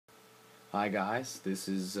Hi guys, this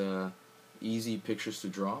is Easy Pictures to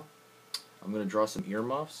Draw. I'm going to draw some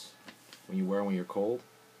earmuffs when you wear them when you're cold.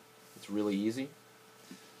 It's really easy.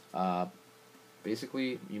 Uh,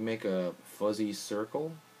 Basically, you make a fuzzy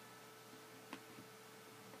circle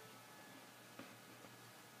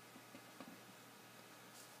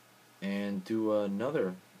and do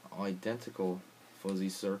another identical fuzzy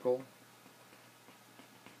circle.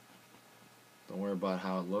 Don't worry about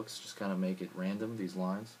how it looks, just kind of make it random, these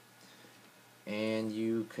lines. And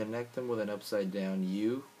you connect them with an upside down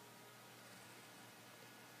U.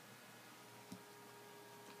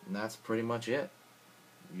 And that's pretty much it.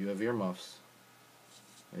 You have earmuffs.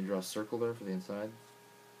 And you draw a circle there for the inside,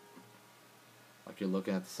 like you're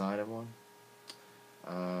looking at the side of one.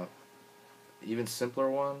 Even simpler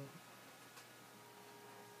one,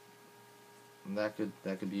 and that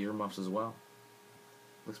could be earmuffs as well.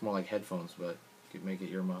 Looks more like headphones, but you could make it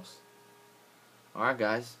earmuffs. Alright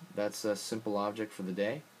guys, that's a simple object for the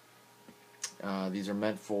day. These are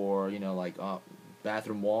meant for, like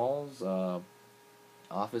bathroom walls,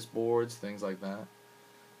 office boards, things like that.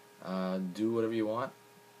 Do whatever you want.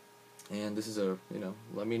 And this is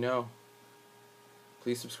let me know.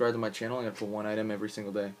 Please subscribe to my channel. I'm going to put one item every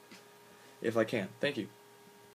single day, if I can. Thank you.